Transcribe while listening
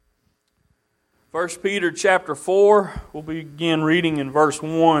1 Peter chapter 4, we'll begin reading in verse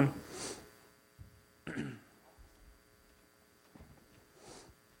 1.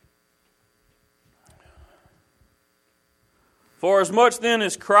 For as much then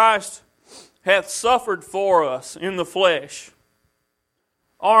as Christ hath suffered for us in the flesh,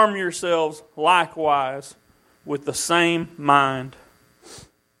 arm yourselves likewise with the same mind.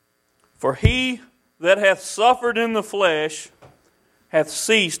 For he that hath suffered in the flesh hath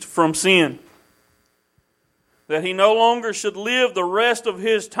ceased from sin, that he no longer should live the rest of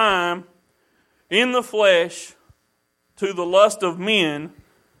his time in the flesh to the lust of men,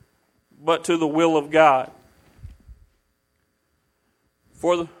 but to the will of God.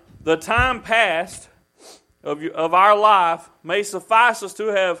 For the time past of our life may suffice us to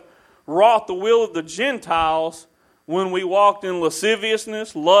have wrought the will of the Gentiles when we walked in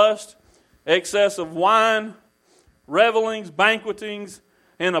lasciviousness, lust, excess of wine, revelings, banquetings,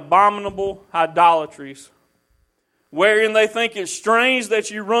 and abominable idolatries, wherein they think it strange that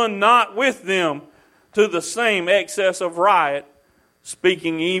you run not with them to the same excess of riot,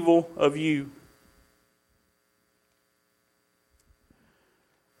 speaking evil of you.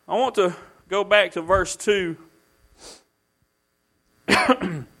 I want to go back to verse 2.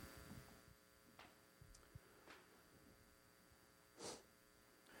 I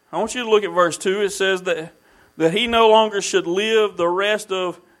want you to look at verse 2. It says that he no longer should live the rest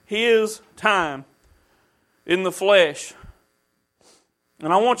of his time in the flesh.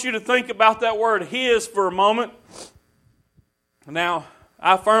 And I want you to think about that word his for a moment. Now,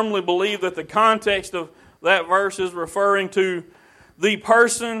 I firmly believe that the context of that verse is referring to the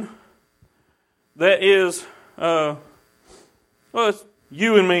person that is, it's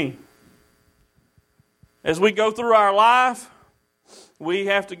you and me. As we go through our life, we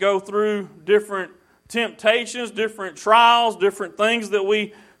have to go through different temptations, different trials, different things that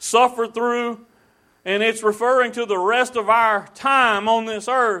we suffer through. And it's referring to the rest of our time on this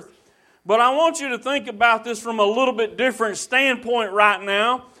earth. But I want you to think about this from a little bit different standpoint right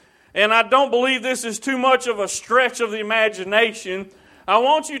now. And I don't believe this is too much of a stretch of the imagination. I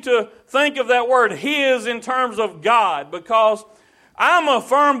want you to think of that word his in terms of God, because I'm a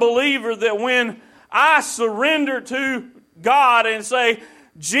firm believer that when I surrender to God and say,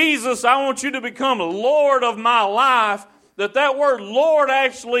 Jesus, I want you to become Lord of my life, that word Lord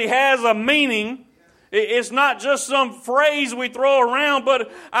actually has a meaning. It's not just some phrase we throw around,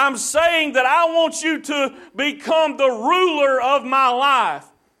 but I'm saying that I want you to become the ruler of my life.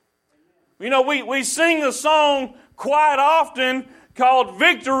 You know, we sing a song quite often called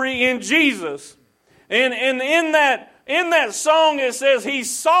Victory in Jesus. And in that song it says, He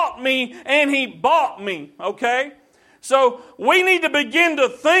sought me and He bought me. Okay? So we need to begin to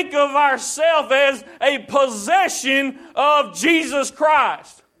think of ourselves as a possession of Jesus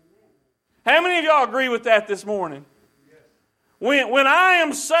Christ. How many of y'all agree with that this morning? When I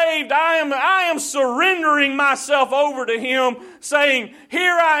am saved, I am surrendering myself over to Him, saying,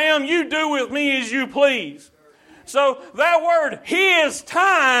 here I am, you do with me as you please. So that word, his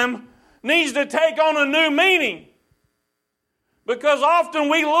time, needs to take on a new meaning. Because often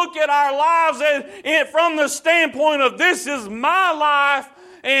we look at our lives from the standpoint of this is my life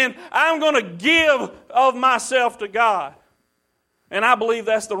and I'm going to give of myself to God. And I believe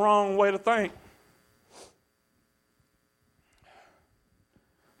that's the wrong way to think.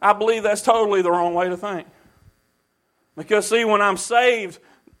 I believe that's totally the wrong way to think. Because see, when I'm saved,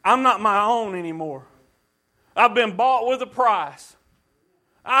 I'm not my own anymore. I've been bought with a price.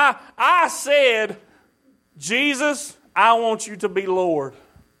 I said, Jesus, I want you to be Lord.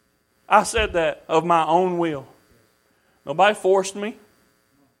 I said that of my own will. Nobody forced me.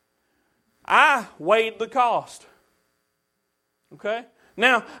 I weighed the cost. Okay?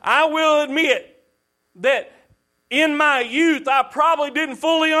 Now, I will admit that in my youth, I probably didn't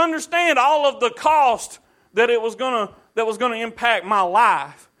fully understand all of the cost that was going to impact my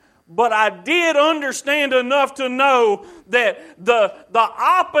life. But I did understand enough to know that the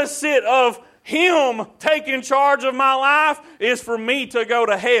opposite of Him taking charge of my life is for me to go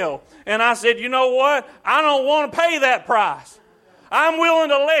to hell. And I said, you know what? I don't want to pay that price. I'm willing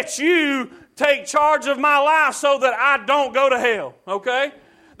to let you take charge of my life so that I don't go to hell. Okay?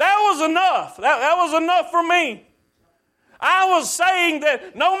 That was enough. That was enough for me. I was saying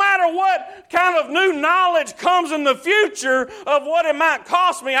that no matter what kind of new knowledge comes in the future of what it might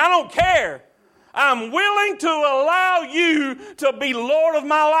cost me, I don't care. I'm willing to allow you to be Lord of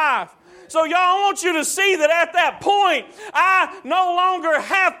my life. So y'all, I want you to see that at that point, I no longer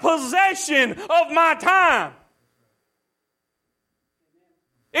have possession of my time.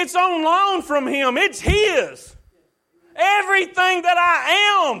 It's on loan from Him. It's His. Everything that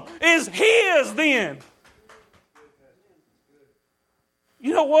I am is His then.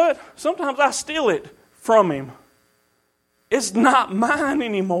 You know what? Sometimes I steal it from Him. It's not mine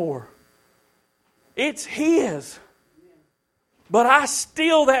anymore. It's His. But I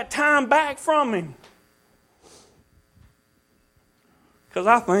steal that time back from Him. Because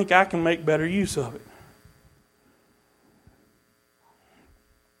I think I can make better use of it.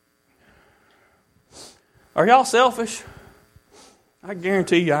 Are y'all selfish? I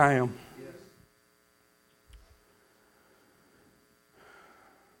guarantee you I am.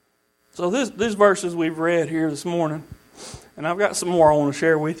 So these verses we've read here this morning, and I've got some more I want to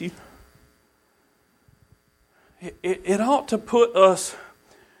share with you. It ought to put us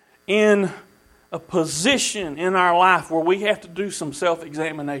in a position in our life where we have to do some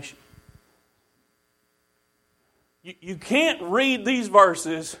self-examination. You can't read these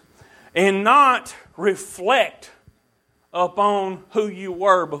verses and not reflect upon who you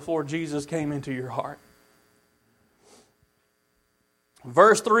were before Jesus came into your heart.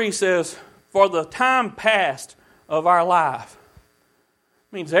 Verse 3 says, for the time past of our life.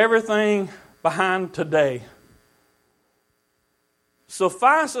 Means everything behind today.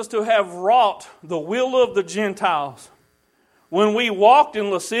 Suffices to have wrought the will of the Gentiles, when we walked in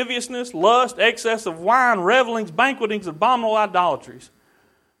lasciviousness, lust, excess of wine, revelings, banquetings, abominable idolatries.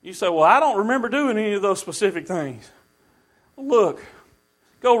 You say, well, I don't remember doing any of those specific things. Well, look,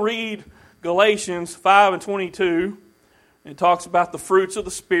 go read Galatians 5 and 22. It talks about the fruits of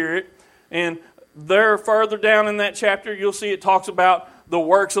the Spirit. And there, further down in that chapter, you'll see it talks about the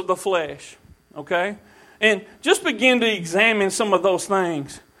works of the flesh. Okay? And just begin to examine some of those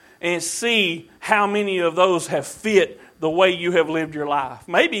things and see how many of those have fit the way you have lived your life.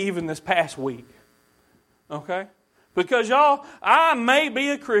 Maybe even this past week. Okay? Because y'all, I may be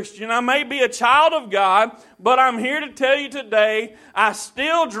a Christian, I may be a child of God, but I'm here to tell you today, I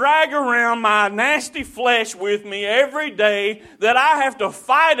still drag around my nasty flesh with me every day that I have to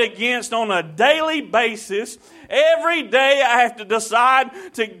fight against on a daily basis. Every day I have to decide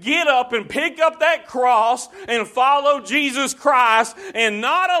to get up and pick up that cross and follow Jesus Christ and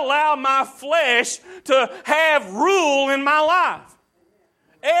not allow my flesh to have rule in my life.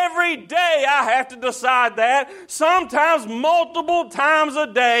 Every day I have to decide that. Sometimes multiple times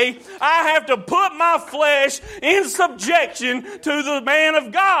a day I have to put my flesh in subjection to the man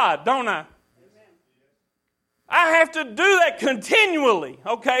of God, don't I? I have to do that continually,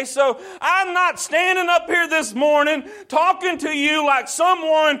 okay? So I'm not standing up here this morning talking to you like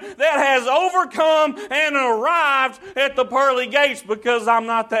someone that has overcome and arrived at the pearly gates, because I'm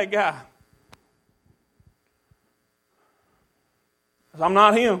not that guy. I'm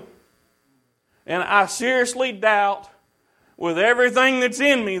not him. And I seriously doubt with everything that's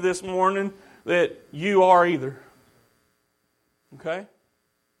in me this morning that you are either. Okay?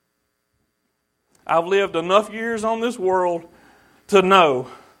 I've lived enough years on this world to know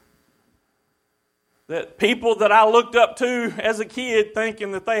that people that I looked up to as a kid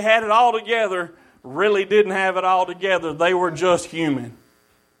thinking that they had it all together really didn't have it all together. They were just human.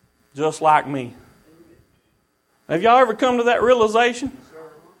 Just like me. Have y'all ever come to that realization?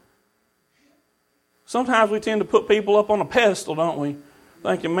 Sometimes we tend to put people up on a pedestal, don't we?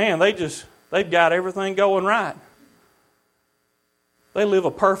 Thinking, man, they've got everything going right. They live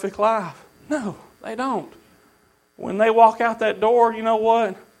a perfect life. No, they don't. When they walk out that door, you know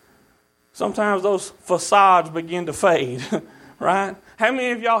what? Sometimes those facades begin to fade, right? How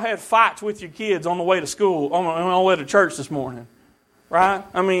many of y'all had fights with your kids on the way to school, on the way to church this morning? Right?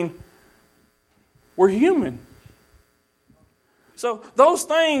 I mean, we're human. So those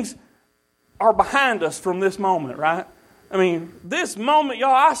things are behind us from this moment, right? I mean, this moment,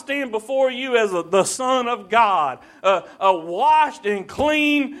 y'all, I stand before you as the Son of God, a washed and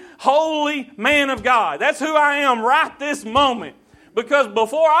clean, holy man of God. That's who I am right this moment. Because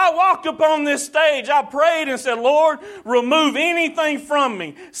before I walked upon this stage, I prayed and said, Lord, remove anything from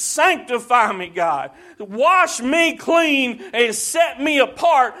me. Sanctify me, God. Wash me clean and set me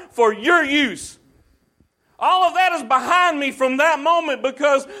apart for your use. All of that is behind me from that moment,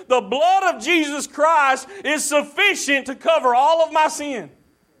 because the blood of Jesus Christ is sufficient to cover all of my sin.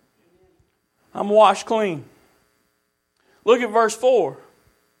 I'm washed clean. Look at verse 4.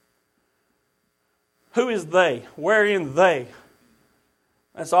 Who is they? Wherein they?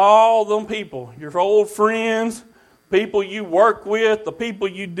 That's all them people. Your old friends, people you work with, the people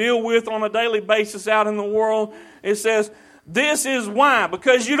you deal with on a daily basis out in the world. It says, this is why,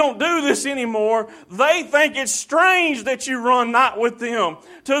 because you don't do this anymore, they think it's strange that you run not with them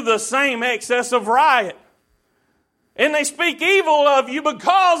to the same excess of riot. And they speak evil of you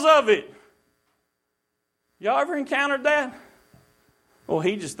because of it. Y'all ever encountered that? Well,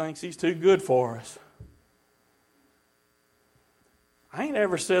 he just thinks he's too good for us. I ain't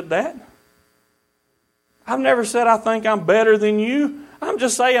ever said that. I've never said I think I'm better than you. I'm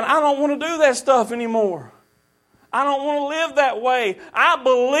just saying I don't want to do that stuff anymore. I don't want to live that way. I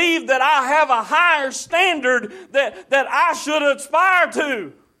believe that I have a higher standard that I should aspire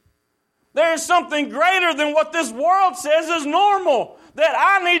to. There is something greater than what this world says is normal that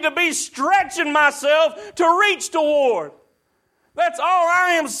I need to be stretching myself to reach toward. That's all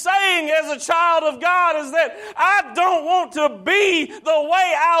I am saying as a child of God, is that I don't want to be the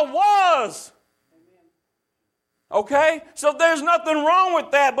way I was. Okay? So there's nothing wrong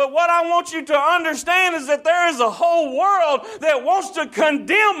with that. But what I want you to understand is that there is a whole world that wants to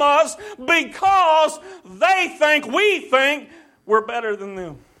condemn us because we think we're better than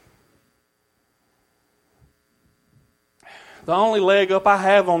them. The only leg up I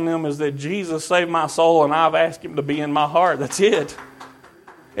have on them is that Jesus saved my soul and I've asked Him to be in my heart. That's it.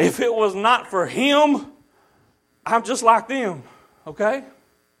 If it was not for Him, I'm just like them. Okay?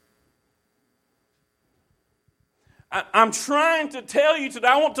 I'm trying to tell you today,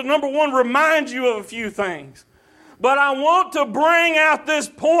 I want to, number one, remind you of a few things. But I want to bring out this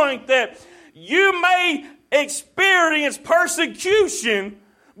point that you may experience persecution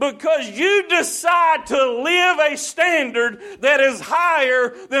because you decide to live a standard that is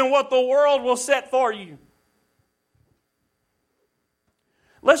higher than what the world will set for you.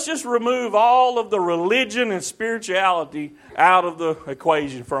 Let's just remove all of the religion and spirituality out of the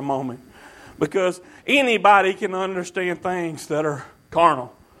equation for a moment. Because anybody can understand things that are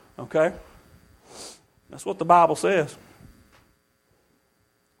carnal. Okay? That's what the Bible says.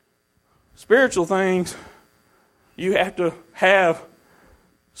 Spiritual things, you have to have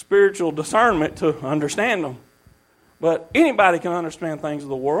spiritual discernment to understand them. But anybody can understand things of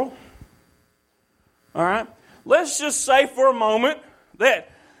the world. All right? Let's just say for a moment that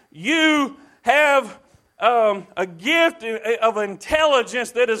you have a gift of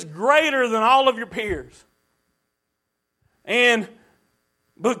intelligence that is greater than all of your peers. And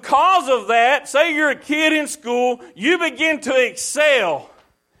because of that, say you're a kid in school, you begin to excel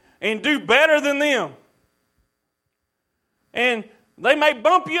and do better than them. And they may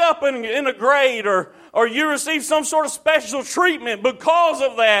bump you up in a grade or you receive some sort of special treatment because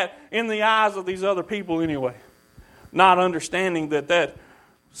of that in the eyes of these other people anyway. Not understanding that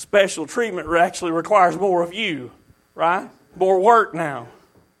special treatment actually requires more of you, right? More work now.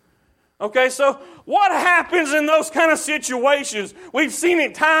 Okay, so what happens in those kind of situations? We've seen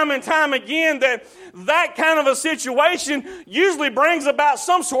it time and time again that kind of a situation usually brings about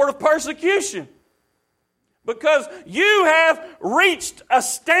some sort of persecution. Because you have reached a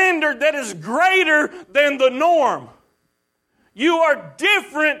standard that is greater than the norm. You are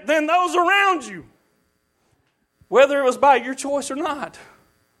different than those around you. Whether it was by your choice or not.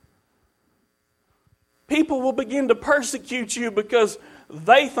 People will begin to persecute you because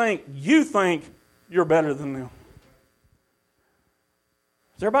you think you're better than them.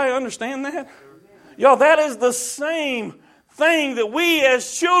 Does everybody understand that? Y'all, that is the same thing that we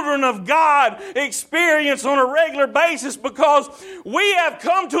as children of God experience on a regular basis because we have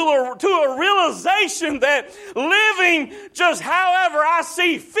come to a realization that living just however I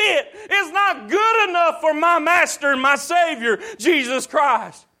see fit is not good enough for my Master and my Savior, Jesus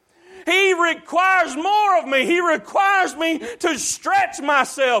Christ. He requires more of me. He requires me to stretch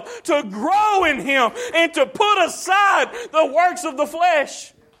myself, to grow in Him, and to put aside the works of the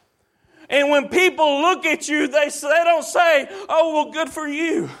flesh. And when people look at you, they don't say, "Oh, well, good for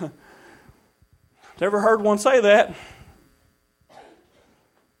you." Never heard one say that.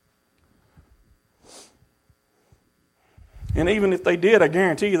 And even if they did, I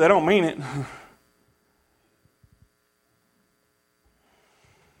guarantee you they don't mean it.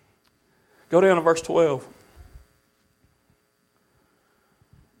 Go down to verse 12.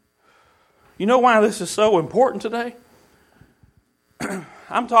 You know why this is so important today?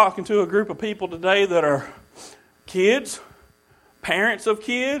 I'm talking to a group of people today that are kids, parents of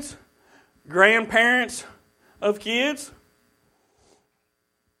kids, grandparents of kids.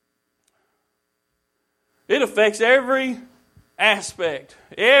 It affects every aspect,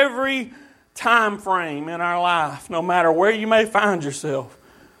 every time frame in our life, no matter where you may find yourself.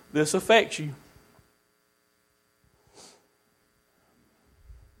 This affects you.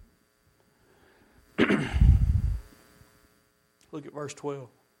 Look at verse 12.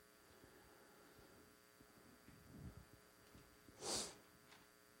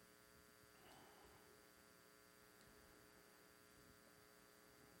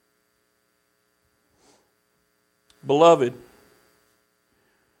 Beloved,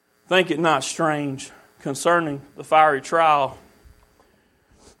 think it not strange concerning the fiery trial,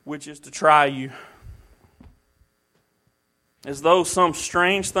 which is to try you, as though some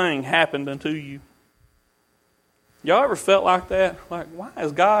strange thing happened unto you. Y'all ever felt like that? Like, why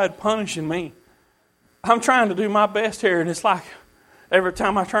is God punishing me? I'm trying to do my best here, and it's like every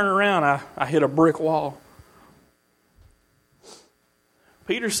time I turn around, I hit a brick wall.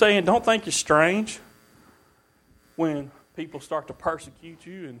 Peter's saying, don't think it's strange when people start to persecute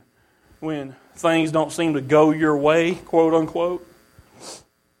you and when things don't seem to go your way, quote unquote.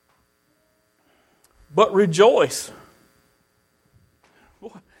 But rejoice.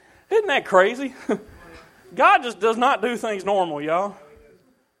 Boy, isn't that crazy? God just does not do things normal, y'all.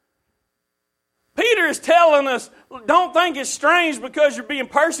 Peter is telling us, don't think it's strange because you're being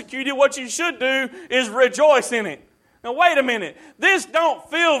persecuted. What you should do is rejoice in it. Now, wait a minute. This don't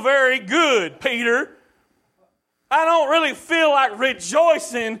feel very good, Peter. I don't really feel like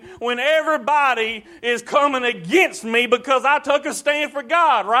rejoicing when everybody is coming against me because I took a stand for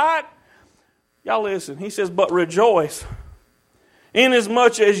God, right? Y'all listen. He says, but rejoice,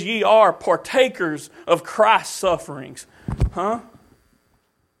 inasmuch as ye are partakers of Christ's sufferings. Huh?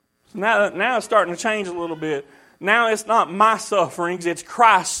 Now it's starting to change a little bit. Now it's not my sufferings, it's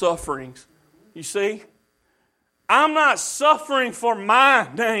Christ's sufferings. You see? I'm not suffering for my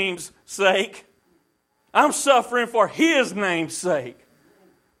name's sake. I'm suffering for His name's sake.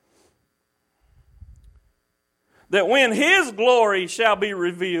 That when His glory shall be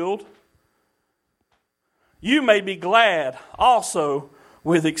revealed, you may be glad also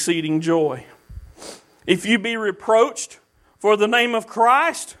with exceeding joy. If you be reproached for the name of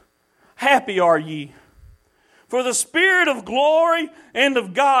Christ, happy are ye. For the Spirit of glory and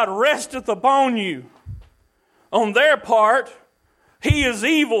of God resteth upon you. On their part, He is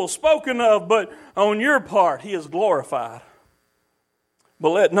evil spoken of, but on your part, He is glorified. But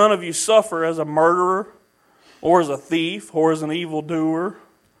let none of you suffer as a murderer, or as a thief, or as an evildoer,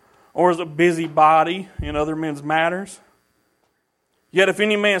 or as a busybody in other men's matters. Yet if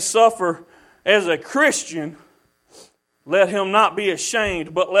any man suffer as a Christian, let him not be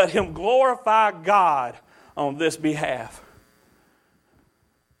ashamed, but let him glorify God on this behalf.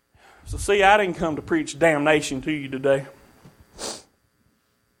 So see, I didn't come to preach damnation to you today.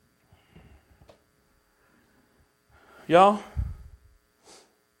 Y'all,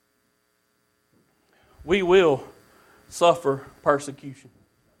 we will suffer persecution.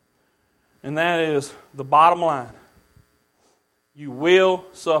 And that is the bottom line. You will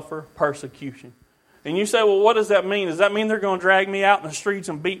suffer persecution. And you say, well, what does that mean? Does that mean they're going to drag me out in the streets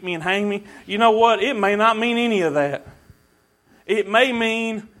and beat me and hang me? You know what? It may not mean any of that. It may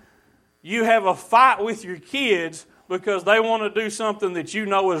mean you have a fight with your kids because they want to do something that you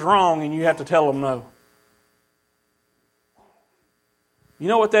know is wrong and you have to tell them no. You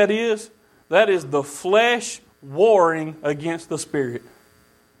know what that is? That is the flesh warring against the spirit.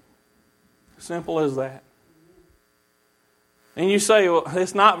 Simple as that. And you say, well,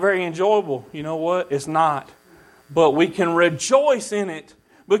 it's not very enjoyable. You know what? It's not. But we can rejoice in it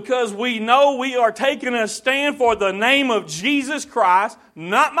because we know we are taking a stand for the name of Jesus Christ,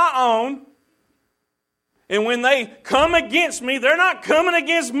 not my own. And when they come against me, they're not coming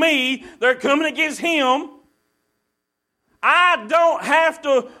against me, they're coming against Him. I don't have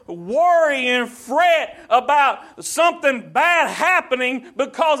to worry and fret about something bad happening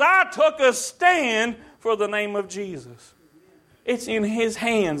because I took a stand for the name of Jesus. It's in His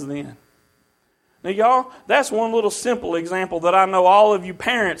hands then. Now, y'all, that's one little simple example that I know all of you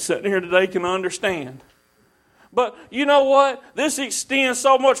parents sitting here today can understand. But you know what? This extends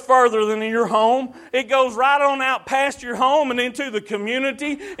so much further than your home. It goes right on out past your home and into the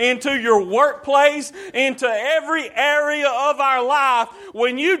community, into your workplace, into every area of our life.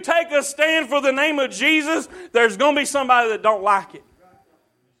 When you take a stand for the name of Jesus, there's going to be somebody that don't like it.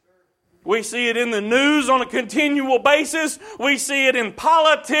 We see it in the news on a continual basis. We see it in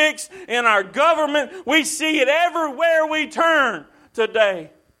politics, in our government. We see it everywhere we turn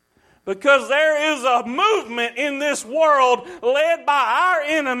today. Because there is a movement in this world led by our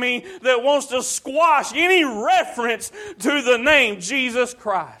enemy that wants to squash any reference to the name Jesus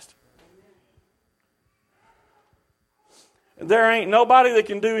Christ. There ain't nobody that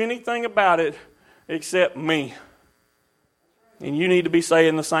can do anything about it except me. And you need to be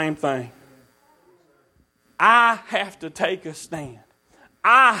saying the same thing. I have to take a stand.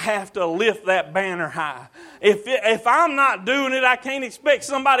 I have to lift that banner high. If I'm not doing it, I can't expect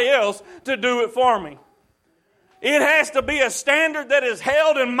somebody else to do it for me. It has to be a standard that is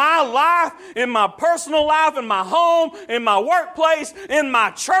held in my life, in my personal life, in my home, in my workplace, in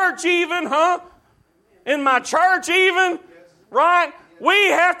my church even, In my church even, right? We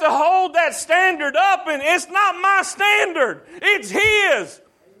have to hold that standard up, and it's not my standard. It's His.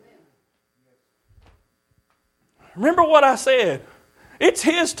 Remember what I said. It's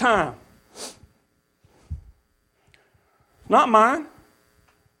His time. Not mine.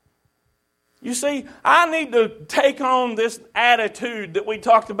 You see, I need to take on this attitude that we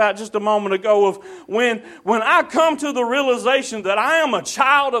talked about just a moment ago of when I come to the realization that I am a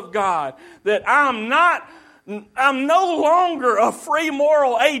child of God, that I'm no longer a free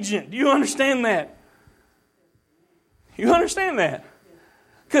moral agent. Do you understand that? You understand that?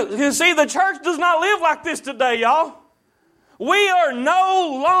 Because see, the church does not live like this today, y'all. We are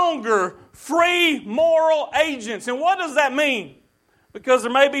no longer free moral agents. And what does that mean? Because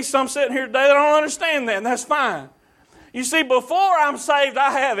there may be some sitting here today that don't understand that, and that's fine. You see, before I'm saved,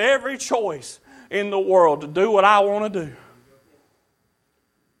 I have every choice in the world to do what I want to do.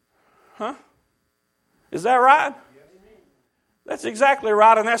 Huh? Is that right? That's exactly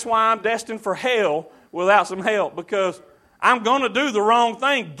right, and that's why I'm destined for hell without some help, because I'm going to do the wrong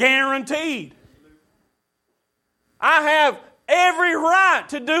thing, guaranteed. I have every right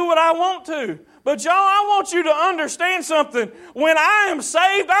to do what I want to. But y'all, I want you to understand something. When I am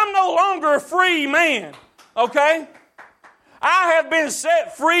saved, I'm no longer a free man. Okay? I have been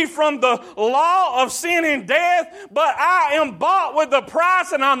set free from the law of sin and death, but I am bought with a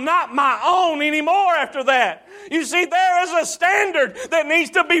price, and I'm not my own anymore after that. You see, there is a standard that needs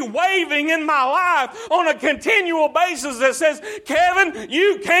to be waving in my life on a continual basis that says, Kevin,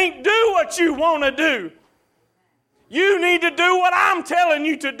 you can't do what you want to do. You need to do what I'm telling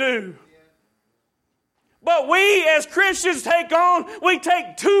you to do. But we as Christians take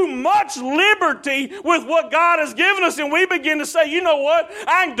too much liberty with what God has given us, and we begin to say, you know what,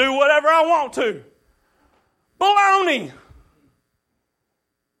 I can do whatever I want to. Baloney.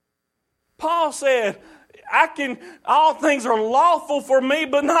 Paul said, all things are lawful for me,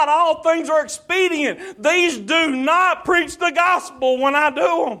 but not all things are expedient. These do not preach the gospel when I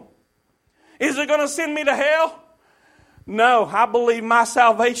do them. Is it going to send me to hell? No, I believe my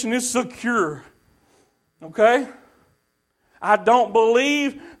salvation is secure. Okay? I don't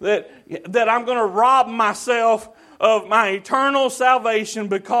believe that I'm going to rob myself of my eternal salvation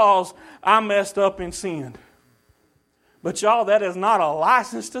because I messed up and sinned. But y'all, that is not a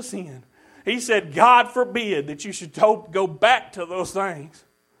license to sin. He said, God forbid that you should go back to those things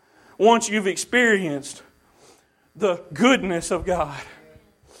once you've experienced the goodness of God.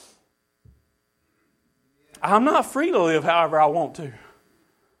 I'm not free to live however I want to.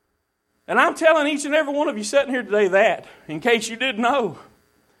 And I'm telling each and every one of you sitting here today that, in case you didn't know,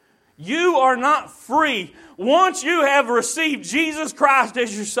 you are not free. Once you have received Jesus Christ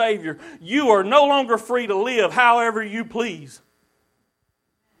as your Savior, you are no longer free to live however you please.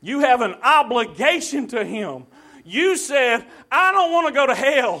 You have an obligation to Him. You said, I don't want to go to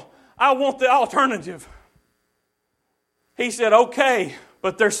hell. I want the alternative. He said, okay,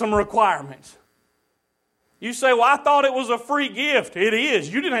 but there's some requirements. You say, well, I thought it was a free gift. It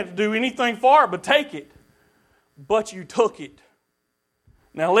is. You didn't have to do anything for it but take it. But you took it.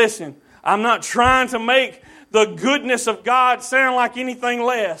 Now listen, I'm not trying to make the goodness of God sound like anything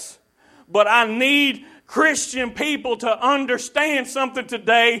less. But I need Christian people to understand something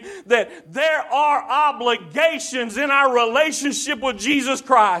today, that there are obligations in our relationship with Jesus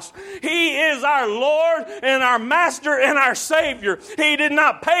Christ. He is our Lord and our Master and our Savior. He did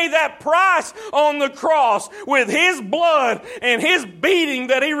not pay that price on the cross with His blood and His beating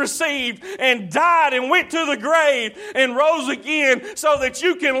that He received, and died and went to the grave and rose again so that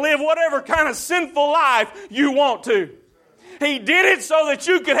you can live whatever kind of sinful life you want to. He did it so that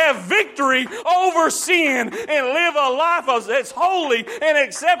you could have victory over sin and live a life that's holy and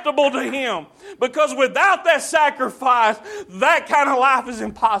acceptable to Him. Because without that sacrifice, that kind of life is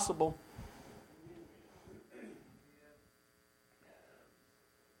impossible.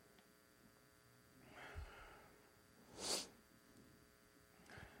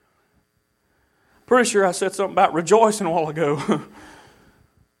 Pretty sure I said something about rejoicing a while ago. You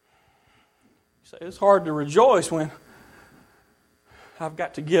say it's hard to rejoice when I've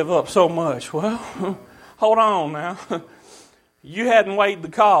got to give up so much. Well, hold on now. You hadn't weighed the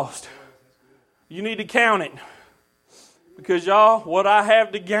cost. You need to count it. Because y'all, what I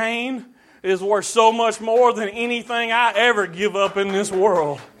have to gain is worth so much more than anything I ever give up in this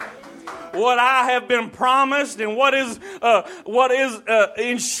world. What I have been promised and what is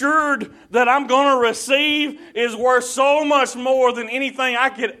ensured that I'm going to receive is worth so much more than anything I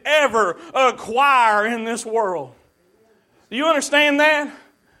could ever acquire in this world. Do you understand that?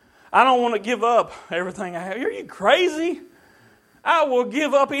 I don't want to give up everything I have. Are you crazy? I will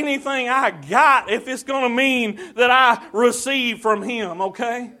give up anything I got if it's going to mean that I receive from Him,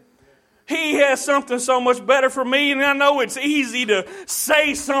 okay? He has something so much better for me, and I know it's easy to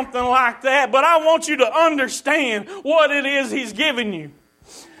say something like that, but I want you to understand what it is He's given you.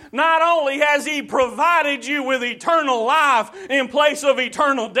 Not only has He provided you with eternal life in place of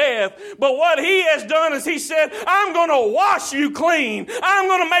eternal death, but what He has done is He said, I'm going to wash you clean. I'm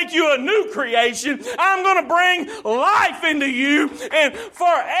going to make you a new creation. I'm going to bring life into you, and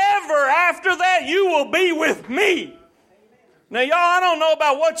forever after that you will be with me. Now, y'all, I don't know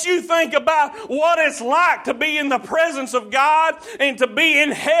about what you think about what it's like to be in the presence of God and to be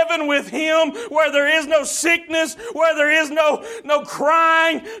in heaven with Him where there is no sickness, where there is no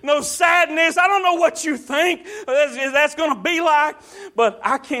crying, no sadness. I don't know what you think that's going to be like, but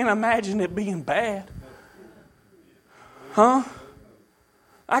I can't imagine it being bad. Huh?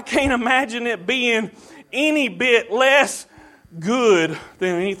 I can't imagine it being any bit less good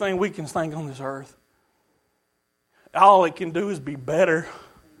than anything we can think on this earth. All it can do is be better.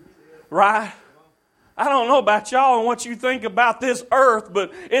 Right? I don't know about y'all and what you think about this earth,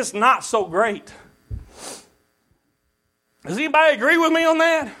 but it's not so great. Does anybody agree with me on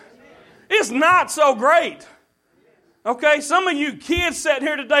that? It's not so great. Okay, some of you kids sitting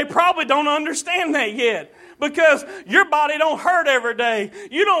here today probably don't understand that yet. Because your body don't hurt every day.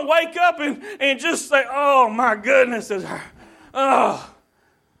 You don't wake up and just say, oh my goodness, it's hurt. Oh.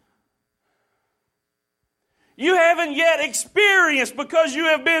 You haven't yet experienced, because you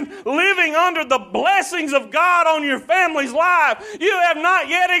have been living under the blessings of God on your family's life. You have not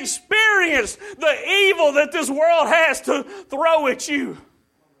yet experienced the evil that this world has to throw at you.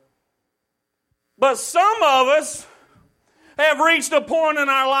 But some of us have reached a point in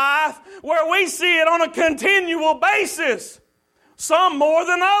our life where we see it on a continual basis. Some more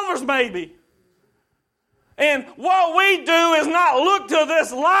than others maybe. And what we do is not look to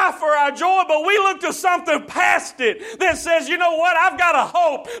this life for our joy, but we look to something past it that says, you know what, I've got a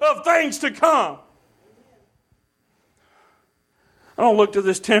hope of things to come. I don't look to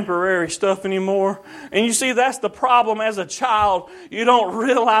this temporary stuff anymore. And you see, that's the problem as a child. You don't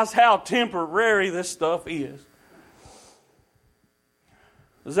realize how temporary this stuff is.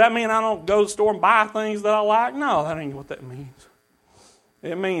 Does that mean I don't go to the store and buy things that I like? No, that ain't what that means.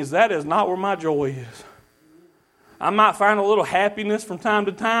 It means that is not where my joy is. I might find a little happiness from time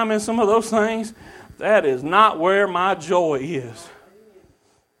to time in some of those things. That is not where my joy is.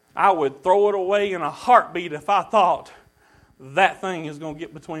 I would throw it away in a heartbeat if I thought that thing is going to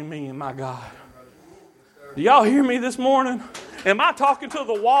get between me and my God. Do y'all hear me this morning? Am I talking to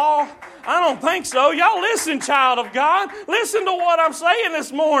the wall? I don't think so. Y'all listen, child of God. Listen to what I'm saying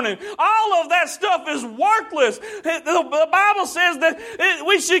this morning. All of that stuff is worthless. The Bible says that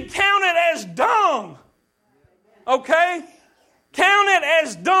we should count it as dung. Okay? Count it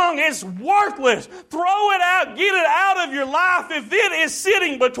as dung. It's worthless. Throw it out. Get it out of your life. If it is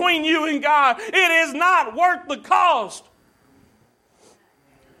sitting between you and God, it is not worth the cost.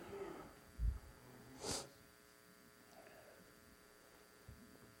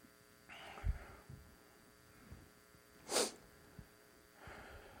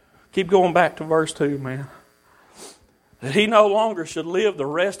 Keep going back to verse 2, man. That he no longer should live the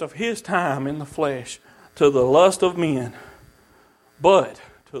rest of his time in the flesh to the lust of men, but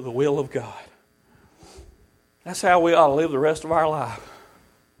to the will of God. That's how we ought to live the rest of our life.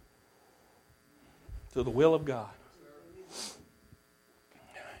 To the will of God.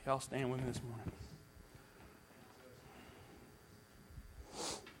 Y'all stand with me this morning.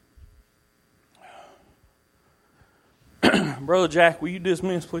 Brother Jack, will you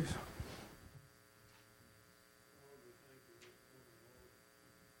dismiss, please?